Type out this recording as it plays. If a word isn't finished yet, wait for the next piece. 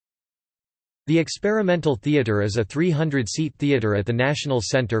The Experimental Theatre is a 300-seat theatre at the National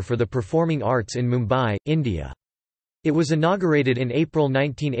Centre for the Performing Arts in Mumbai, India. It was inaugurated in April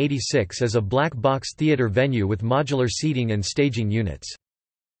 1986 as a black box theatre venue with modular seating and staging units.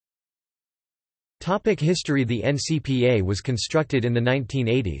 History. The NCPA was constructed in the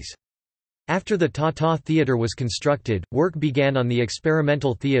 1980s. After the Tata Theatre was constructed, work began on the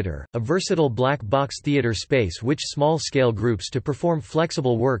Experimental Theatre, a versatile black box theatre space which small-scale groups to perform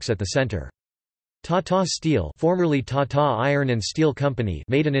flexible works at the centre. Tata Steel, formerly Tata Iron and Steel Company,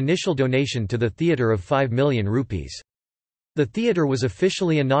 made an initial donation to the theatre of 5 million rupees. The theatre was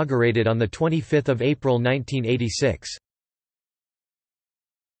officially inaugurated on 25 April 1986.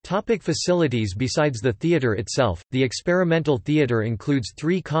 Facilities. Besides the theatre itself, the Experimental Theatre includes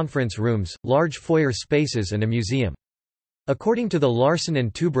 3 conference rooms, large foyer spaces and a museum. According to the Larsen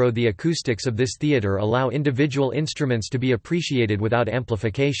and Toubro, the acoustics of this theatre allow individual instruments to be appreciated without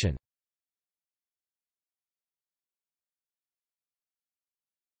amplification.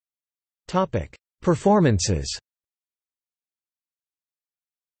 Performances.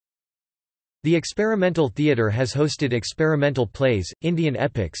 The Experimental Theatre has hosted experimental plays, Indian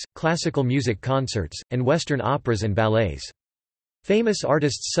epics, classical music concerts, and Western operas and ballets. Famous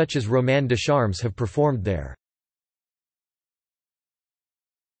artists such as Romain Deschamps have performed there.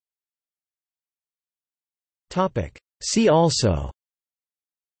 See also: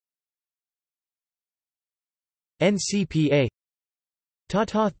 NCPA,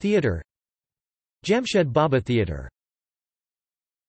 Tata Theatre, Jamshed Baba Theatre.